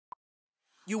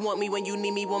You want me when you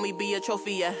need me, want me be a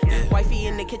trophy, yeah. Wifey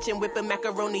in the kitchen whipping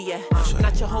macaroni, yeah.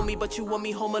 Not your homie, but you want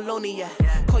me home alone, yeah.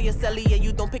 Call your celly, yeah,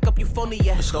 you don't pick up your phone,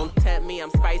 yeah. Don't tempt me,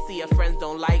 I'm spicy, your friends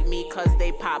don't like me, cause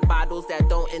they pop bottles that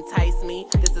don't entice me.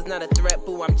 This is not a threat,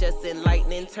 boo, I'm just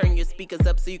enlightening. Turn your speakers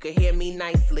up so you can hear me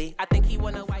nicely. I think he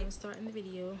wanna wipe. I'm starting the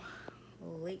video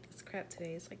late as crap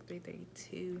today. It's like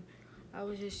 3:32. I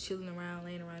was just chilling around,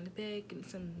 laying around the bed, getting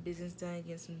some business done,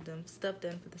 getting some stuff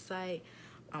done for the site.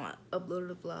 I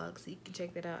uploaded a vlog, so you can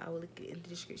check that out. I will link it in the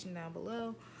description down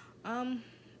below.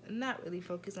 Not really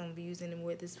focused on views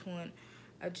anymore at this point.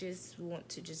 I just want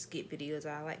to just get videos.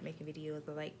 I like making videos.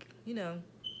 I like, you know,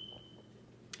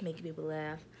 making people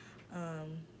laugh.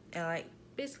 And I like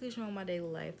basically showing my daily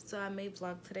life. So I made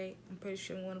vlog today. I'm pretty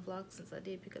sure I'm going to vlog since I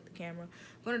did pick up the camera.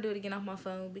 I'm going to do it again off my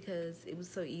phone because it was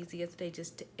so easy yesterday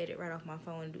just to edit right off my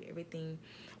phone and do everything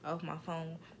off my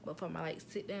phone. But for my like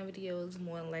sit down videos,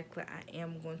 more than likely I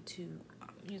am going to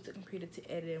use the computer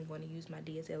to edit. I'm going to use my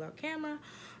DSLR camera.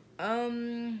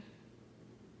 I'm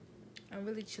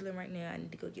really chilling right now. I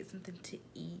need to go get something to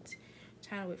eat.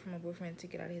 Trying to wait for my boyfriend to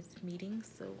get out of his meeting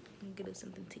so I can get us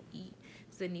something to eat.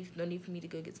 So no need for me to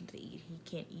go get something to eat. He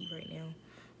can't eat right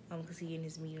now because he in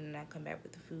his meeting and I come back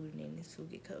with the food and then his food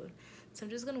get cold. So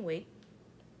I'm just gonna wait.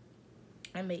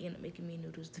 I may end up making me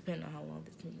noodles depending on how long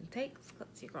this meeting takes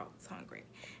because your girl is hungry.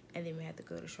 And then we have to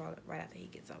go to Charlotte right after he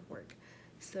gets off work.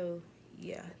 So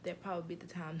yeah, that'll probably be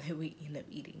the time that we end up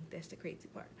eating. That's the crazy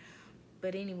part.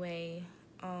 But anyway,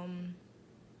 I'm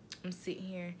sitting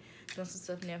here doing some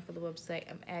stuff now for the website.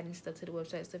 I'm adding stuff to the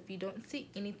website. So if you don't see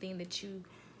anything that you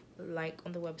like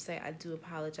on the website, I do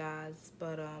apologize.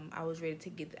 But I was ready to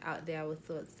get it out there. I was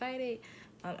so excited.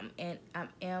 And I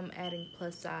am adding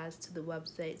plus size to the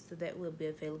website, so that will be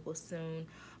available soon.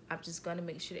 I'm just gonna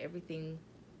make sure that everything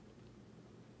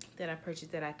that I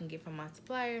purchased that I can get from my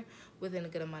supplier within a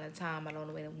good amount of time. I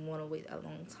don't want to wait a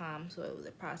long time, so it was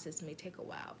a process, may take a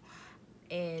while.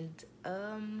 And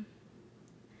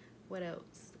what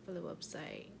else for the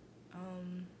website?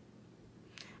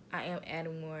 I am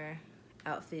adding more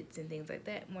outfits and things like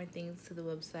that, more things to the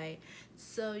website,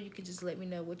 so you can just let me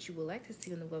know what you would like to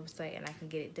see on the website and I can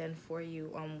get it done for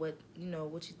you on what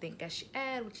you think I should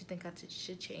add, what you think I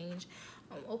should change.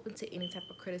 I'm open to any type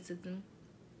of criticism.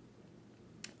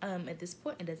 At this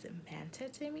point it doesn't matter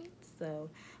to me.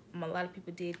 So a lot of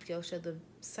people did go show the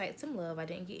site some love. I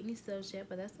didn't get any sales yet,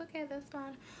 but that's okay, that's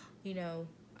fine.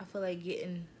 I feel like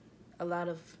getting a lot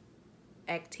of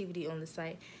activity on the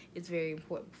site is very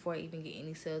important before I even get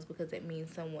any sales, because that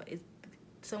means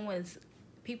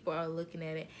people are looking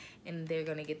at it and they're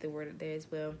gonna get the word out there as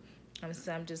well.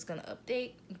 So I'm just gonna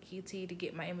update and continue to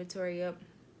get my inventory up,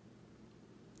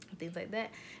 things like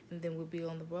that, and then we'll be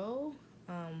on the roll.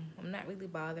 I'm not really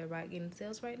bothered about getting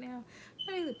sales right now. I'm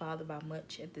not really bothered about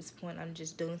much at this point. I'm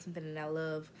just doing something that I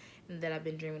love and that I've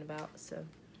been dreaming about. So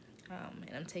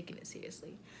and I'm taking it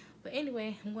seriously. But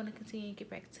anyway, I'm going to continue and get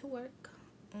back to work.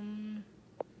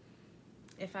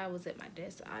 If I was at my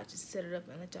desk, I'd just set it up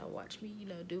and let y'all watch me,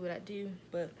 do what I do.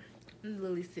 But I'm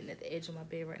literally sitting at the edge of my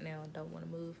bed right now and don't want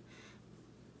to move.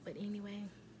 But anyway,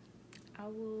 I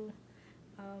will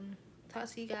talk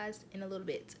to you guys in a little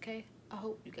bit, okay? I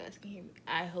hope you guys can hear me.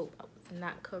 I hope I was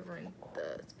not covering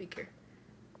the speaker.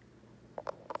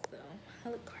 So I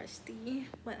look crusty,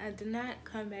 but I did not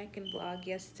come back and vlog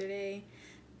yesterday.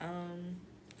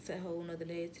 It's a whole nother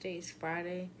day. Today is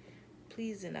Friday.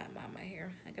 Please do not mind my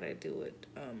hair. I gotta do it.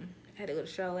 I had to go to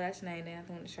Charlotte last night. Then I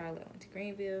went to Charlotte, went to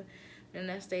Greenville. Then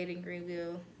I stayed in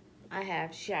Greenville. I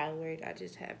have showered. I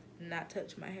just have not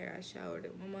touched my hair. I showered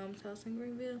at my mom's house in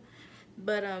Greenville.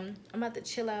 But I'm about to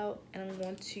chill out and I'm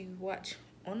going to watch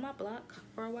On My Block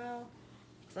for a while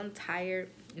because I'm tired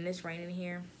and it's raining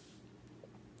here.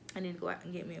 I need to go out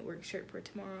and get me a work shirt for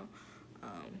tomorrow.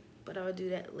 But I'll do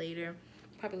that later,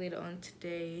 probably later on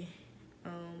today.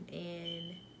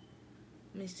 And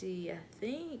let me see,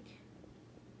 I'm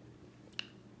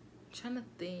trying to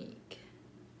think.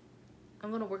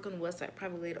 I'm gonna work on the website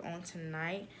probably later on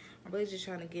tonight. I'm really just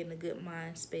trying to get in a good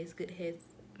mind space, good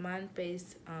mind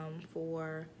space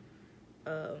for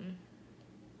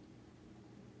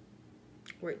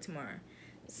work tomorrow.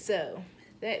 So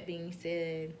that being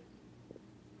said,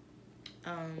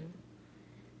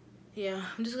 yeah,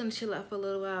 I'm just gonna chill out for a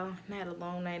little while. I had a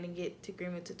long night and get to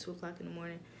Greenville till 2 o'clock in the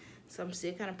morning, so I'm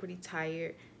still kind of pretty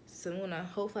tired. So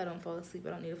hopefully I don't fall asleep. I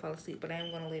don't need to fall asleep, but I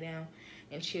am gonna lay down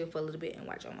and chill for a little bit and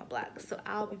watch On My Block. So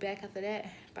I'll be back after that.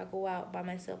 If I go out by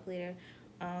myself later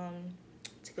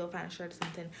to go find a shirt or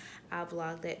something, I'll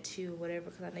vlog that too, whatever,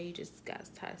 because I know you just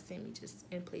guys tired of seeing me just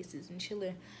in places and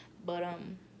chilling. But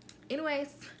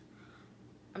anyways,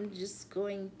 I'm just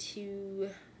going to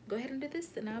go ahead and do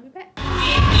this, and I'll be back.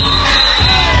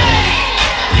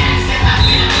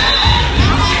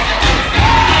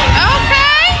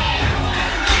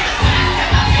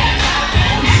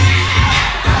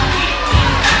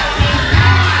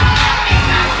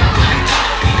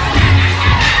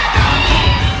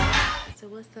 So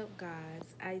what's up, guys?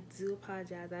 I do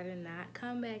apologize. I did not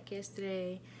come back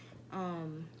yesterday. I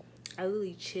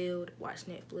literally chilled, watched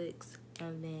Netflix,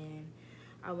 and then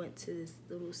I went to this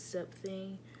little sub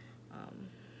thing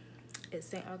at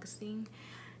St. Augustine,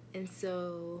 and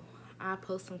so I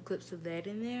post some clips of that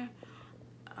in there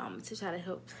to try to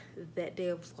help that day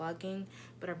of vlogging.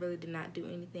 But I really did not do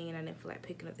anything, and I didn't feel like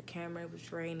picking up the camera. It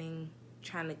was raining,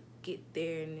 trying to get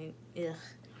there, and then ugh.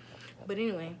 But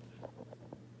anyway,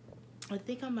 I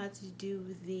think I'm about to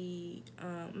do the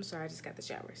I'm sorry, I just got the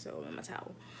shower, so I'm in my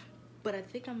towel. But I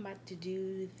think I'm about to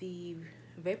do the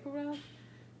vapor rub.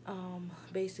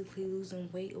 Basically losing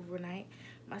weight overnight.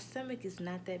 My stomach is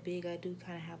not that big. I do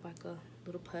kind of have like a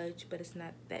little pudge, but it's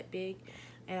not that big,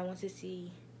 and I want to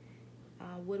see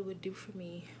what it would do for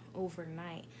me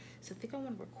overnight. So I think I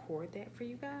want to record that for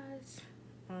you guys.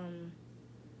 I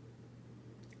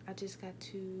just got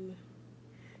to,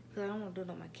 because I don't want to do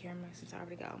it on my camera since I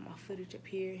already got all my footage up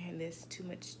here, and there's too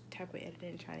much type of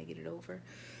editing trying to get it over.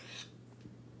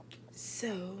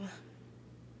 So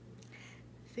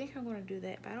I think I'm going to do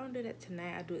that, but I don't do that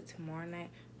tonight. I do it tomorrow night.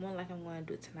 More like I'm going to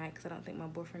do it tonight because I don't think my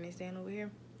boyfriend is staying over here,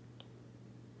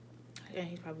 and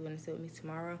he's probably going to stay with me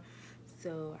tomorrow,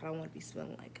 so I don't want to be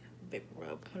smelling like vapor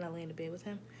rub when I lay in the bed with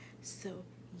him. So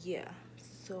yeah,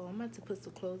 so I'm about to put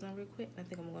some clothes on real quick, and I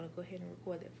think I'm going to go ahead and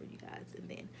record that for you guys, and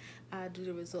then I'll do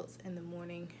the results in the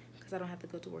morning because I don't have to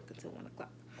go to work until 1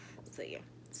 o'clock. So yeah,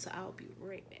 so I'll be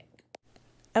right back.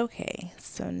 Okay,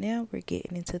 so now we're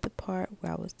getting into the part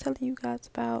where I was telling you guys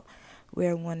about,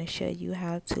 where I want to show you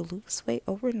how to lose weight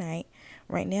overnight.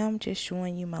 Right now I'm just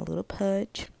showing you my little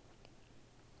pudge,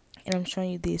 and I'm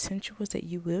showing you the essentials that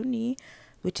you will need,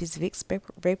 which is Vicks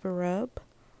Vapor Rub,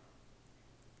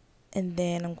 and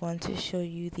then I'm going to show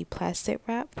you the plastic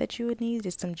wrap that you would need,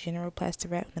 just some general plastic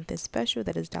wrap, nothing special,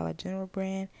 that is Dollar General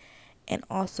brand, and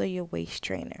also your waist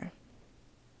trainer.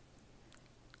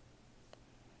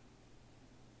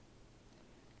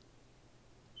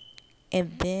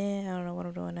 And then, I don't know what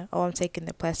I'm doing now. Oh, I'm taking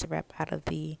the plastic wrap out of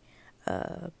the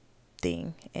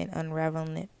thing and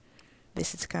unraveling it.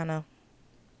 This is kind of,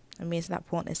 I mean, it's not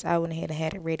pointless. I went ahead and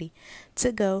had it ready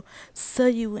to go, so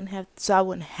I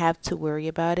wouldn't have to worry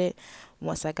about it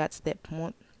once I got to that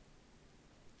point.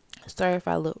 Sorry if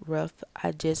I look rough.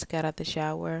 I just got out the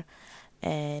shower,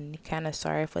 and kind of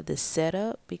sorry for the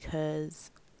setup because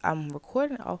I'm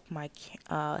recording off my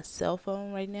cell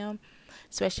phone right now,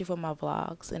 especially for my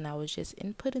vlogs, and I was just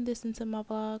inputting this into my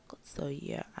vlog. So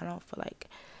yeah, I don't feel like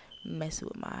messing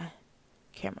with my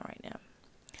camera right now.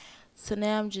 So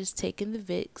now I'm just taking the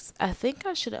Vicks. I think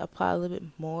I should apply a little bit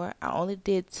more. I only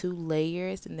did 2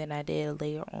 layers, and then I did a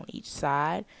layer on each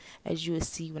side, as you will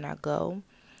see when I go.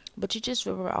 But you just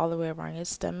rub it all the way around your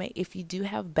stomach. If you do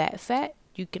have back fat,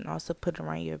 you can also put it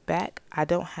around your back. I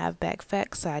don't have back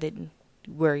fat, so I didn't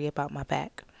worry about my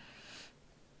back.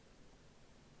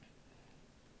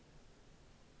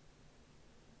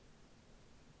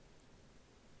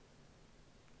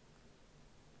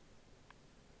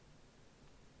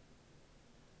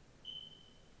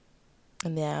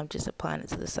 And then I'm just applying it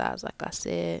to the sides, like I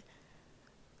said.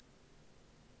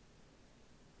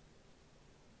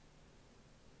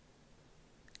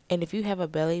 And if you have a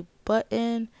belly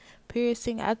button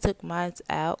piercing, I took mine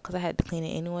out because I had to clean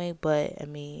it anyway. But I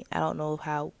mean, I don't know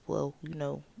how well, you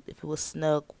know, if it was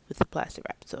snug with the plastic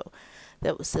wrap. So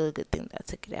that was still a good thing that I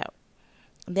took it out.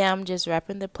 Then I'm just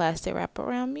wrapping the plastic wrap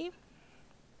around me.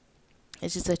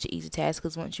 It's just such an easy task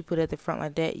because once you put it at the front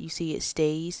like that, you see it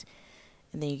stays.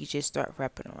 And then you can just start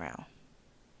wrapping around.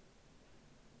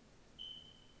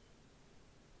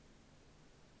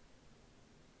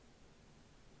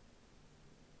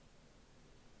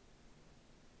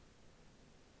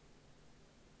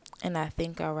 And I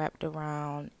think I wrapped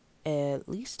around at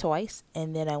least twice,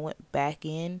 and then I went back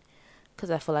in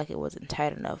because I feel like it wasn't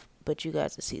tight enough, but you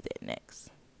guys will see that next.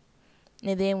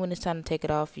 And then when it's time to take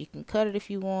it off, you can cut it if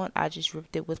you want. I just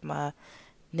ripped it with my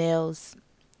nails.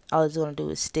 All it's going to do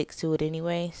is stick to it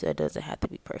anyway, so it doesn't have to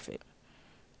be perfect.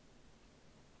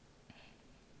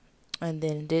 And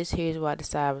then this here's why I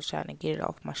decided I was trying to get it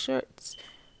off my shirts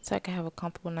so I can have a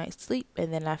comfortable night's sleep.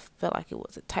 And then I felt like it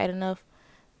wasn't tight enough,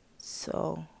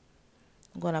 so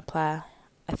I'm going to apply,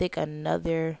 I think,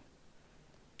 another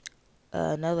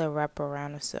wrap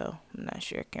around or so. I'm not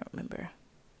sure, I can't remember.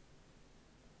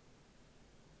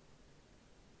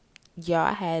 Y'all,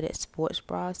 I had a sports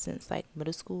bra since like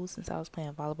middle school, since I was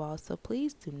playing volleyball. So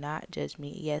please do not judge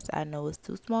me. Yes, I know it's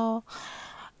too small.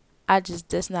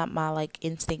 That's not my like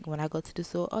instinct when I go to the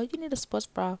store. Oh, you need a sports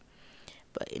bra.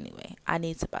 But anyway, I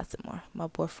need to buy some more. My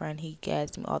boyfriend, he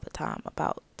gags me all the time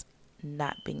about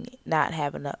not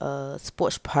having a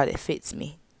sports bra that fits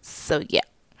me. So yeah.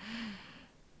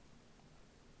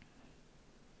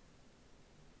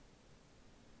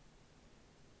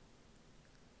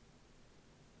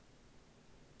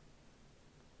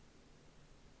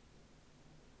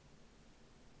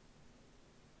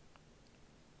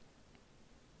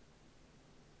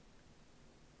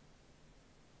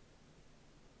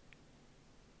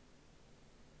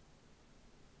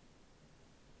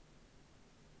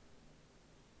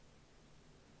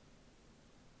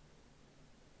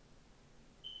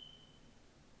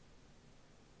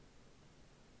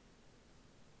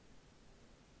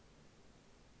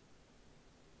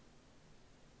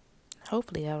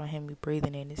 Hopefully, y'all don't hear me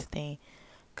breathing in this thing.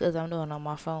 Because I'm doing it on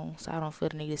my phone. So I don't feel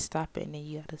the need to stop it. And then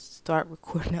you got to start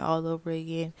recording it all over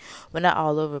again. Well, not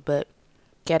all over, but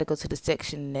got to go to the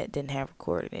section that didn't have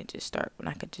recording and just start when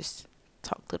I could just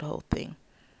talk through the whole thing.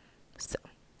 So,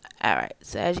 alright.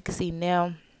 So, as you can see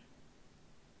now,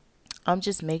 I'm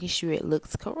just making sure it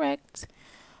looks correct.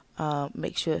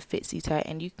 Make sure it fits you tight.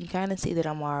 And you can kind of see that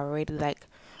I'm already like,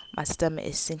 my stomach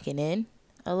is sinking in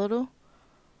a little.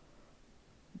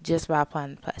 Just by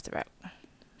applying the plastic wrap.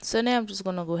 So now I'm just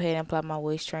going to go ahead and apply my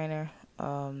waist trainer.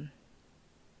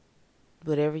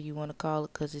 Whatever you want to call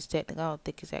it. Because it's technical. I don't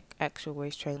think it's actual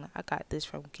waist trainer. I got this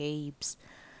from Gabe's,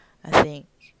 I think.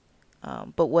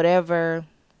 But whatever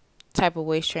type of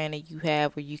waist trainer you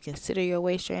have or you consider your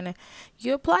waist trainer,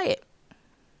 you apply it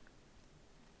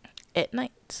at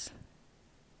night.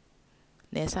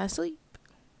 Next I sleep.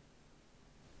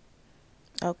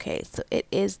 Okay, so it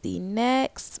is the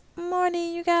next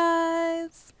morning, you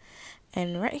guys.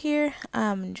 And right here,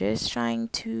 I'm just trying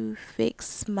to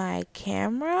fix my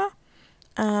camera.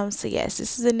 So yes,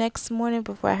 this is the next morning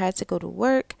before I had to go to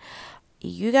work.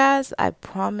 You guys, I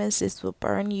promise this will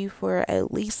burn you for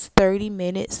at least 30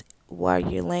 minutes while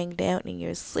you're laying down in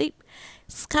your sleep.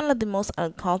 It's kind of the most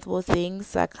uncomfortable thing,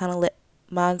 so I kind of let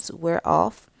mine wear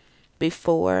off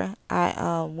before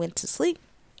I went to sleep.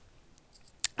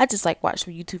 I just like watch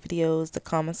some YouTube videos to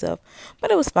calm myself,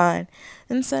 but it was fine.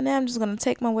 And so now I'm just going to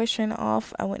take my waist trainer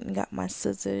off. I went and got my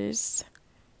scissors.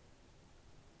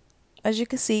 As you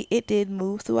can see, it did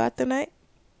move throughout the night.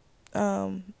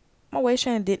 My waist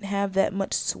trainer didn't have that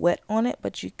much sweat on it,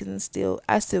 but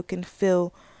I still can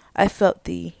feel, I felt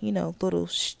the, little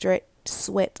straight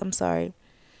sweat,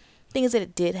 things that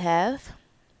it did have.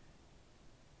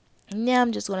 Now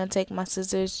I'm just going to take my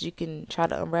scissors. You can try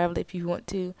to unravel it if you want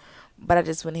to, but I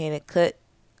just went ahead and cut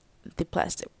the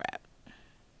plastic wrap.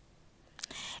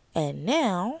 And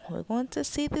now we're going to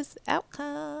see this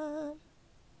outcome.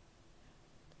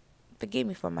 Forgive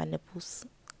me for my nipples.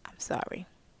 I'm sorry.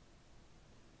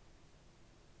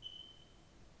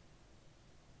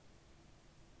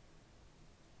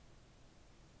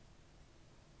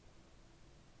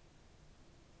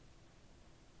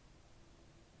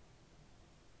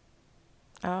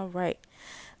 All right.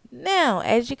 Now,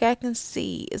 as you guys can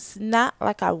see, it's not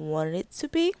like I wanted it to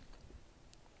be.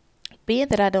 Being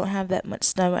that I don't have that much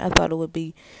stomach, I thought it would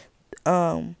be,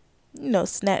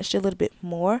 snatched a little bit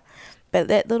more. But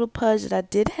that little pudge that I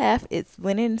did have, it's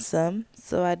went in some.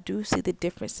 So I do see the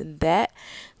difference in that.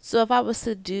 So if I was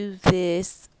to do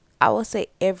this, I would say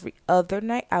every other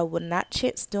night. I would not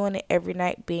chance doing it every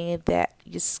night, being that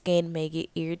your skin may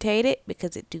get irritated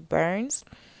because it do burns.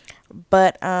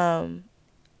 But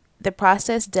the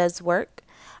process does work.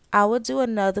 I will do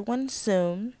another one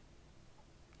soon,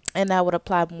 and I would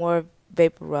apply more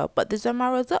vapor rub. But these are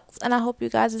my results, and I hope you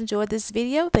guys enjoyed this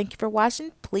video. Thank you for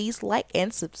watching. Please like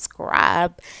and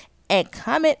subscribe and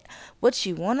comment what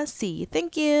you want to see.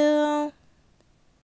 Thank you.